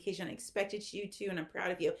rise to the occasion. I expected you to, and I'm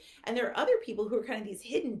proud of you. And there are other people who are kind of these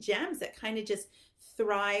hidden gems that kind of just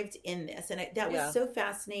thrived in this. And that was so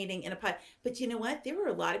fascinating in a pot. But you know what? There were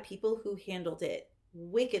a lot of people who handled it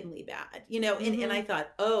wickedly bad, you know, and I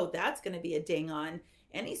thought, oh, that's going to be a ding on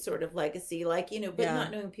any sort of legacy, like, you know, but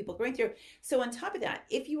not knowing people going through. So on top of that,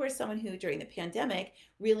 if you were someone who during the pandemic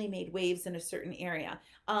really made waves in a certain area,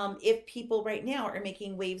 if people right now are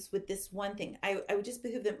making waves with this one thing, I would just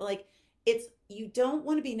behoove them, like, it's, you don't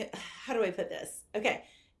want to be, how do I put this? Okay.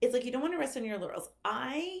 It's like, you don't want to rest on your laurels.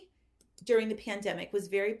 During the pandemic was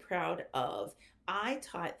very proud of, I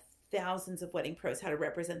taught thousands of wedding pros how to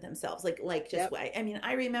represent themselves. I mean,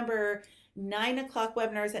 I remember 9:00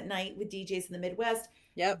 webinars at night with DJs in the Midwest,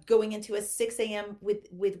 going into a 6 a.m. with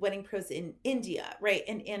wedding pros in India. Right.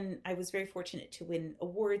 And I was very fortunate to win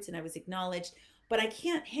awards and I was acknowledged, but I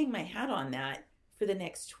can't hang my hat on that for the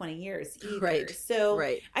next 20 years either. Right. So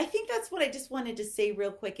I think that's what I just wanted to say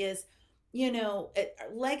real quick is, you know,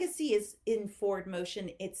 legacy is in forward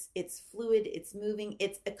motion. It's fluid. It's moving.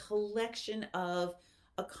 It's a collection of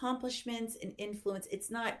accomplishments and influence.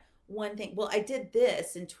 It's not one thing. Well, I did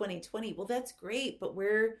this in 2020. Well, that's great, but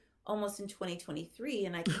we're almost in 2023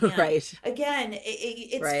 and I can't. Again,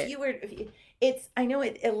 it's fewer. I know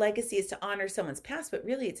a legacy is to honor someone's past, but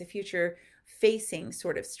really it's a future facing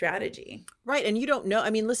sort of strategy. Right. And you don't know.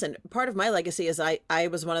 I mean, listen, part of my legacy is I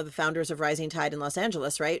was one of the founders of Rising Tide in Los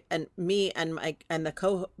Angeles, right? And me and my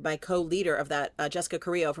co-leader of that, Jessica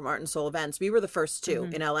Carrillo from Art and Soul Events, we were the first two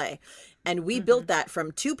in LA. And we built that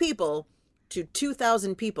from 2 people to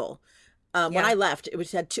 2,000 people. When I left,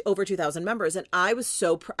 it had over 2,000 members. And I'm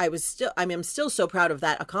still so proud of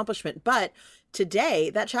that accomplishment. But today,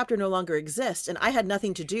 that chapter no longer exists. And I had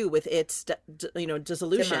nothing to do with its,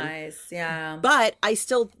 dissolution. Demise, yeah. But I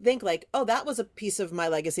still think like, oh, that was a piece of my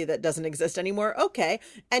legacy that doesn't exist anymore. Okay.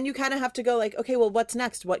 And you kind of have to go like, okay, well, what's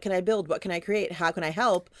next? What can I build? What can I create? How can I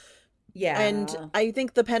help? Yeah. And I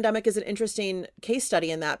think the pandemic is an interesting case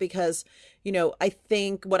study in that because, you know, I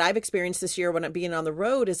think what I've experienced this year when I'm being on the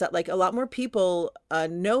road is that like a lot more people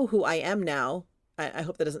know who I am now. I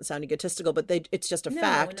hope that doesn't sound egotistical, but it's just a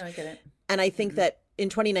fact. No, I get it. And I think that in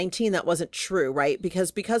 2019, that wasn't true, right?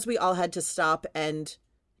 Because we all had to stop and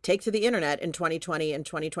take to the internet in 2020 and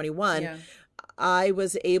 2021, I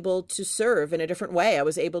was able to serve in a different way. I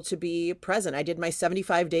was able to be present. I did my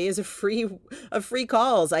 75 days of free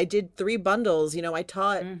calls. I did 3 bundles. You know, I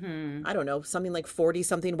taught, I don't know, something like 40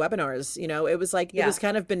 something webinars. You know, it was like, it was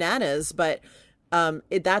kind of bananas, but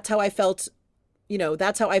that's how I felt, you know,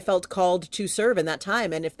 that's how I felt called to serve in that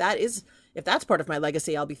time. And if that's part of my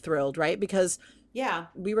legacy, I'll be thrilled, right? Because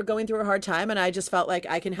we were going through a hard time and I just felt like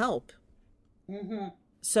I can help.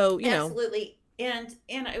 So, you know. Absolutely. And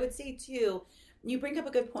I would say too, you bring up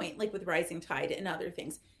a good point, like with Rising Tide and other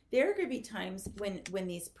things. There are going to be times when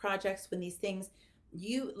these projects, when these things,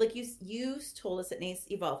 you told us at NACE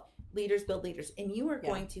Evolve, leaders build leaders, and you are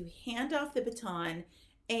going to hand off the baton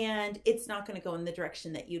and it's not going to go in the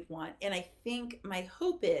direction that you'd want. And I think my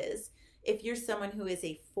hope is if you're someone who is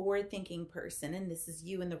a forward-thinking person, and this is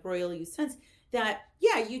you in the royal you sense, that,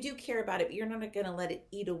 you do care about it, but you're not going to let it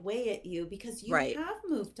eat away at you because you have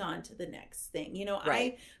moved on to the next thing. You know,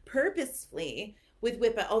 I purposefully, with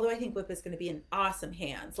WIPA, although I think WIPA is going to be in awesome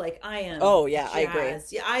hands, like I am. Oh, yeah,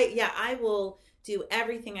 jazzed. I agree. I will do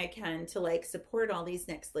everything I can to like support all these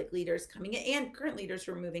next like leaders coming in and current leaders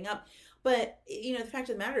who are moving up. But, you know, the fact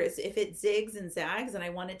of the matter is if it zigs and zags and I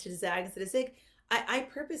want it to zag instead of zig, I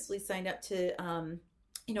purposely signed up to,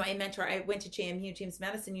 I went to JMU, James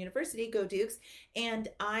Madison University, go Dukes, and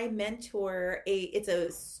I mentor it's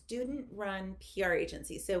a student run PR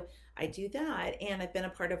agency. So I do that. And I've been a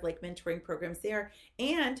part of like mentoring programs there.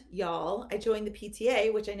 And y'all, I joined the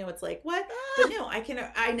PTA, which I know it's like, what? But no,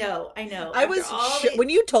 I know. I was, when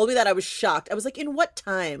you told me that, I was shocked. I was like, in what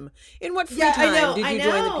time? In what free time did you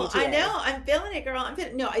join the PTA? I know. I'm feeling it, girl.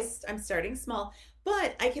 I'm starting small,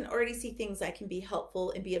 but I can already see things I can be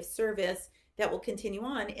helpful and be of service that will continue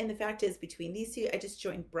on. And the fact is, between these two, I just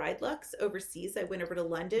joined Bride Lux overseas. I went over to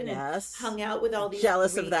London and hung out with all these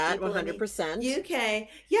jealous of that 100%. UK.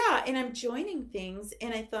 And I'm joining things.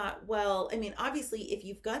 And I thought, well, I mean, obviously, if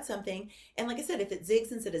you've got something, and like I said, if it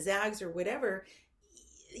zigs instead of zags or whatever,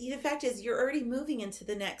 the fact is, you're already moving into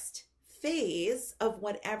the next phase of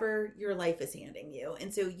whatever your life is handing you.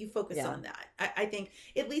 And so you focus on that. I think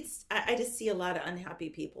it leads, I just see a lot of unhappy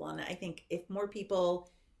people. And I think if more people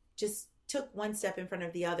just took one step in front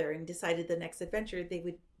of the other and decided the next adventure, they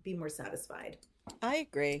would be more satisfied. I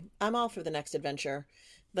agree. I'm all for the next adventure.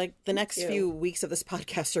 Like the next few weeks of this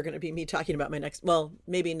podcast are going to be me talking about my next, well,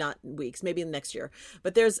 maybe not weeks, maybe next year.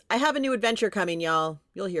 But I have a new adventure coming, y'all.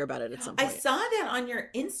 You'll hear about it at some point. I saw that on your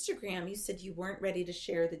Instagram. You said you weren't ready to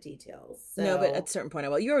share the details. So. No, but at a certain point I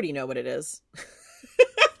will. You already know what it is.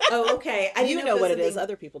 Oh, okay. You know what it is.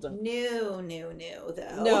 Other people don't. New,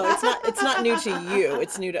 though. No, it's not new to you.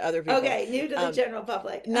 It's new to other people. Okay, new to the general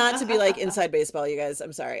public. Not to be like inside baseball, you guys.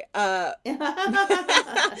 I'm sorry.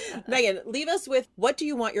 Megan, leave us with, what do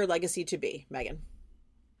you want your legacy to be, Megan?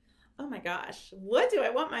 Oh my gosh. What do I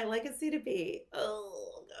want my legacy to be?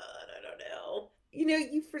 Oh God, I don't know. You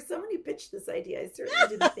know, for someone who pitched this idea, I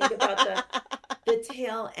certainly didn't think about the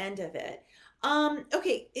tail end of it.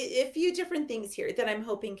 Okay, a few different things here that I'm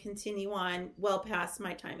hoping continue on well past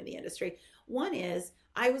my time in the industry. One is,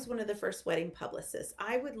 I was one of the first wedding publicists.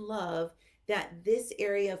 I would love that this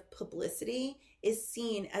area of publicity is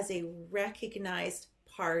seen as a recognized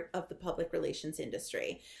part of the public relations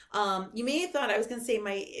industry. You may have thought I was going to say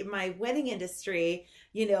my wedding industry,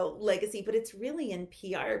 legacy, but it's really in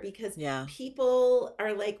PR, because people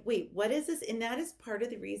are like, wait, what is this? And that is part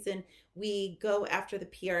of the reason we go after the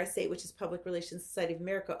PRSA, which is Public Relations Society of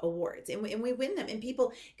America awards, and we win them. And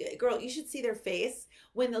people, girl, you should see their face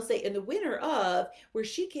when they'll say, and the winner of, where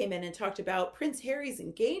she came in and talked about Prince Harry's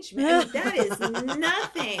engagement. I mean, that is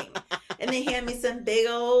nothing. And they hand me some big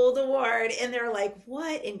old award, and they're like,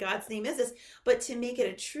 what in God's name is this? But to make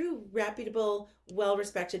it a true, reputable,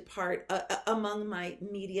 well-respected part among my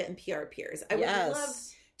media and PR peers, I would love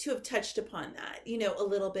to have touched upon that, a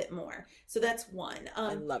little bit more. So that's one.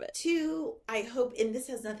 I love it. Two, I hope, and this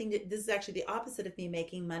has nothing to, this is actually the opposite of me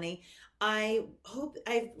making money. I hope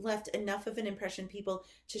I've left enough of an impression people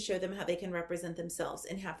to show them how they can represent themselves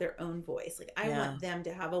and have their own voice. Like, I want them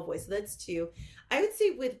to have a voice. So that's two. I would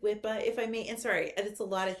say with WIPA, if I may, and sorry, it's a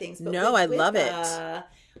lot of things. But no, I love it.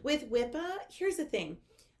 With WIPA, here's the thing.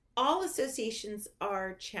 All associations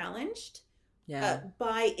are challenged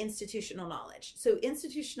by institutional knowledge. So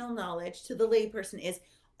institutional knowledge to the layperson is,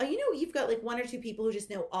 you've got like one or two people who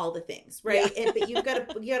just know all the things, right? Yeah. But you got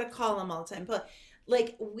to call them all the time. But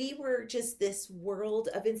like, we were just this world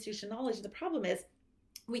of institutional knowledge. And the problem is,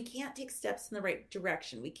 we can't take steps in the right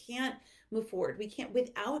direction. We can't move forward. We can't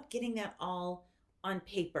without getting that all on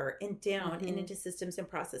paper and down and into systems and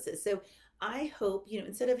processes. So I hope,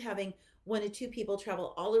 instead of having one to two people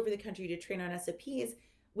travel all over the country to train on SOPs,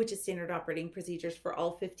 which is standard operating procedures for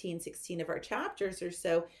all 15, 16 of our chapters or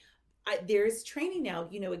so, there's training now.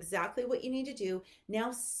 You know exactly what you need to do.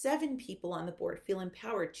 Now 7 people on the board feel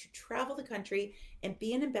empowered to travel the country and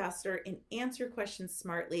be an ambassador and answer questions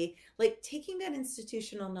smartly, like taking that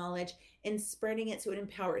institutional knowledge and spreading it so it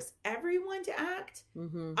empowers everyone to act.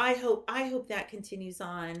 I hope that continues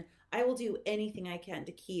on. I will do anything I can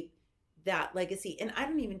to keep that legacy, and I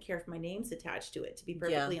don't even care if my name's attached to it, to be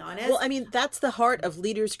perfectly honest. Well, I mean, that's the heart of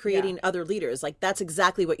leaders creating other leaders. Like, that's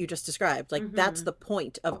exactly what you just described. Like, that's the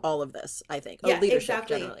point of all of this, I think. Leadership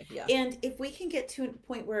exactly. Generally. Yeah. And if we can get to a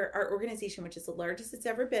point where our organization, which is the largest it's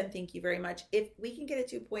ever been, thank you very much, if we can get it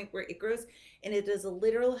to a point where it grows and it is a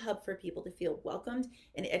literal hub for people to feel welcomed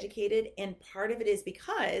and educated, and part of it is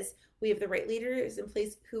because we have the right leaders in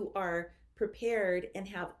place who are prepared and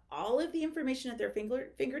have all of the information at their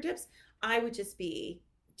fingertips, I would just be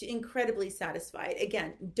incredibly satisfied.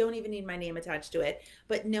 Again, don't even need my name attached to it,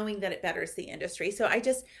 but knowing that it betters the industry. So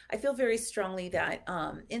I feel very strongly that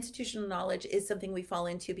institutional knowledge is something we fall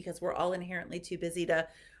into because we're all inherently too busy to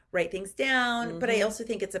write things down. But I also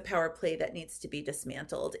think it's a power play that needs to be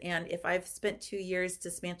dismantled. And if I've spent 2 years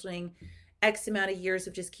dismantling X amount of years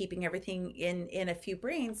of just keeping everything in a few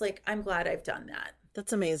brains, like, I'm glad I've done that.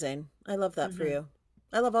 That's amazing. I love that for you.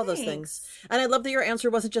 I love all those things. And I love that your answer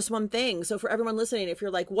wasn't just one thing. So for everyone listening, if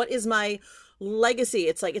you're like, what is my legacy?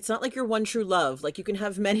 It's like, it's not like your one true love. Like, you can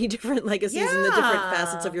have many different legacies in the different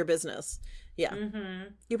facets of your business. Yeah.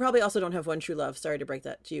 You probably also don't have one true love. Sorry to break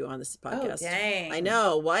that to you on this podcast. Oh, dang. I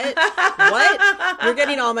know. What? What? You're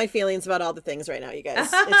getting all my feelings about all the things right now, you guys.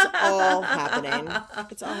 It's all happening.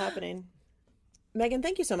 It's all happening. Megan,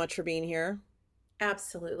 thank you so much for being here.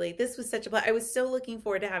 Absolutely. This was such a pleasure. I was so looking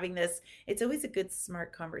forward to having this. It's always a good,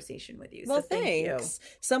 smart conversation with you. Well, so thank you.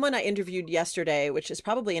 Someone I interviewed yesterday, which is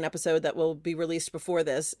probably an episode that will be released before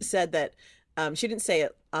this, said that she didn't say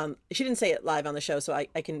it she didn't say it live on the show, so I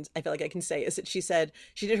feel like I can say is that she said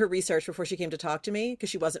she did her research before she came to talk to me because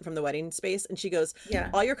she wasn't from the wedding space, and she goes,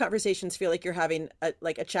 all your conversations feel like you're having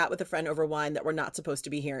a chat with a friend over wine that we're not supposed to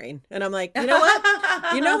be hearing. And I'm like, you know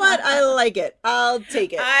what? I like it. I'll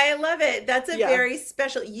take it. I love it. That's a very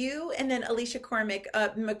special, you and then Alicia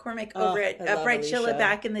McCormick over at Bridezilla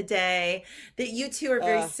back in the day, that you two are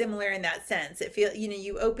very similar in that sense. It feels,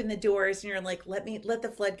 you open the doors and you're like, let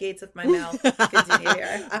the floodgates of my mouth continue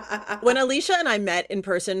here. When Alicia and I met in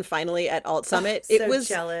person finally at Alt Summit, it was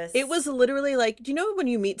jealous. It was literally like, do you know when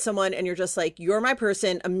you meet someone and you're just like, you're my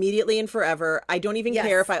person immediately and forever. I don't even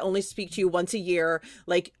care if I only speak to you once a year.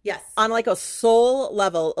 Like, on like a soul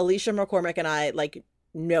level, Alicia McCormick and I like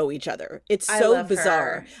know each other. It's so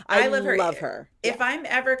bizarre. I love her. If I'm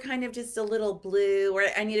ever kind of just a little blue or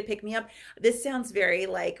I need to pick me up, this sounds very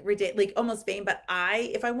like ridiculous, like almost vain, but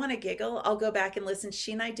if I want to giggle, I'll go back and listen.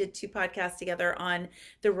 She and I did 2 podcasts together on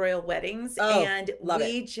the royal weddings, and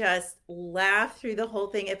we just laugh through the whole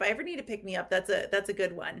thing. If I ever need to pick me up, that's a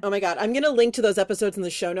good one. Oh my God. I'm going to link to those episodes in the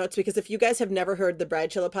show notes, because if you guys have never heard the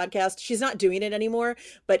Bridezilla podcast, she's not doing it anymore,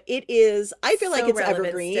 but it is, I feel like it's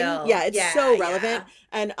evergreen. Still. Yeah, it's so relevant.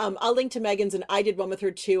 And I'll link to Megan's, and I did one with her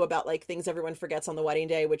too about like things everyone forgets on the wedding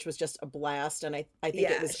day, which was just a blast. And I think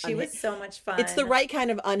it was she was so much fun. It's the right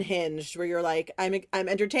kind of unhinged where you're like, I'm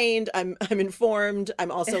entertained, I'm informed,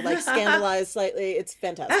 I'm also like scandalized slightly. It's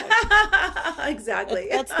fantastic. Exactly.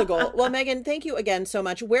 That's the goal. Well, Megan, thank you again so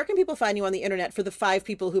much. Where can people find you on the internet for the 5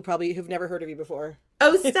 people who probably have never heard of you before?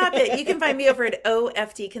 Oh, stop it. You can find me over at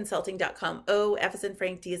oftconsulting.com. O, F as in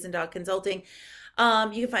Frank, D as in dog, consulting.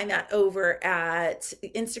 You can find that over at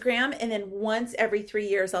Instagram, and then once every 3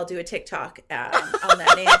 years I'll do a TikTok ad on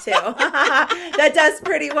that name too. That does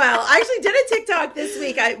pretty well. I actually did a TikTok this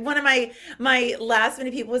week. One of my last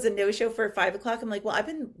minute people was a no-show for 5 o'clock. I'm like, well, I've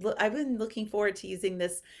been looking forward to using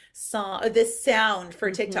this sound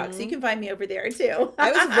for TikTok. So you can find me over there too.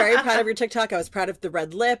 I was very proud of your TikTok. I was proud of the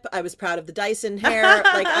red lip. I was proud of the Dyson hair.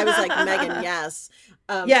 Like, I was like, Megan, yes.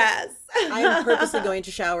 Yes. I am purposely going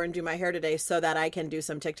to shower and do my hair today so that I can do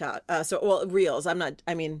some TikTok. Reels.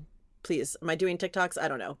 Please, am I doing TikToks? I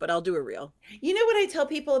don't know, but I'll do a reel. You know what I tell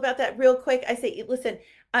people about that real quick? I say, listen,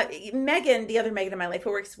 Megan, the other Megan in my life who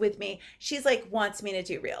works with me, she's like, wants me to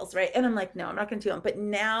do reels, right? And I'm like, no, I'm not going to do them. But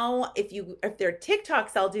now if they're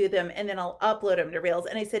TikToks, I'll do them and then I'll upload them to reels.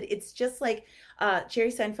 And I said, it's just like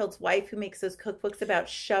Jerry Seinfeld's wife who makes those cookbooks about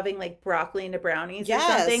shoving like broccoli into brownies or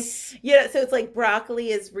something. Yeah. So it's like broccoli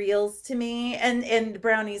is reels to me and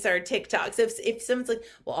brownies are TikToks. So if someone's like,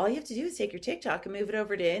 well, all you have to do is take your TikTok and move it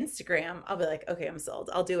over to Instagram, I'll be like, okay, I'm sold.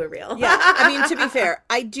 I'll do a reel. Yeah. I mean, to be fair,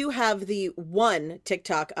 I do have the one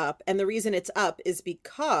TikTok up, and the reason it's up is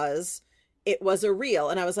because it was a reel,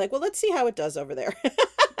 and I was like, well, let's see how it does over there.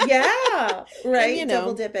 Yeah, right. And,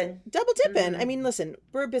 double dipping. Mm-hmm. I mean, listen,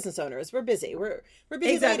 we're business owners. We're busy. We're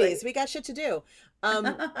busy ladies. We got shit to do.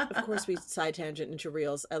 Of course, we side tangent into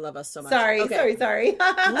reels. I love us so much. Sorry.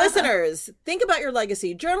 Listeners, think about your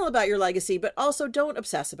legacy. Journal about your legacy, but also don't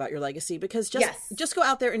obsess about your legacy, because just go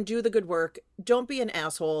out there and do the good work. Don't be an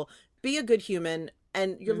asshole. Be a good human,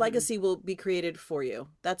 and your legacy will be created for you.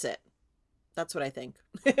 That's it. That's what I think.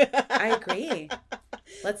 I agree.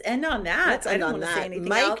 Let's end on that. I don't want to say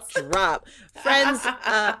anything else. Mic drop. Friends,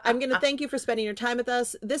 I'm going to thank you for spending your time with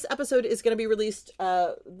us. This episode is going to be released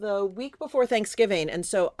the week before Thanksgiving. And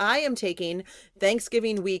so I am taking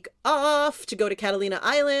Thanksgiving week off to go to Catalina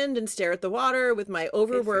Island and stare at the water with my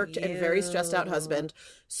overworked and very stressed out husband.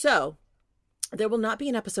 So there will not be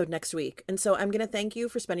an episode next week. And so I'm going to thank you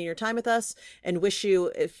for spending your time with us and wish you,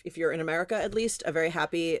 if you're in America at least, a very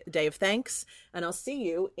happy day of thanks. And I'll see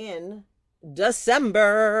you in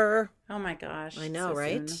December. Oh my gosh. I know, so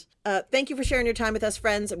right? Thank you for sharing your time with us,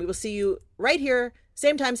 friends. And we will see you right here,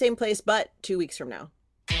 same time, same place, but 2 weeks from now.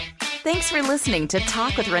 Thanks for listening to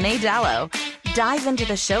Talk with Renee Dallow. Dive into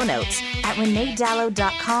the show notes at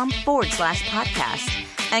reneedallow.com/podcast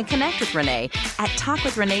and connect with Renee at Talk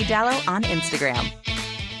with Renee Dallow on Instagram.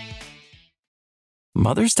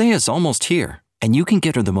 Mother's Day is almost here, and you can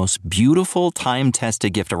get her the most beautiful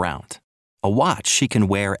time-tested gift around. A watch she can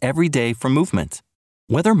wear every day from Movement.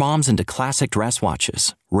 Whether mom's into classic dress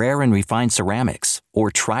watches, rare and refined ceramics, or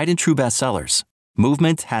tried and true bestsellers,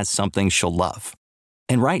 Movement has something she'll love.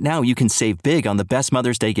 And right now you can save big on the best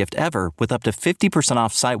Mother's Day gift ever with up to 50%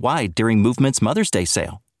 off site-wide during Movement's Mother's Day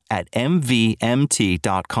sale at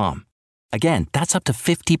MVMT.com. Again, that's up to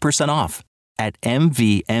 50% off at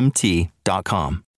MVMT.com.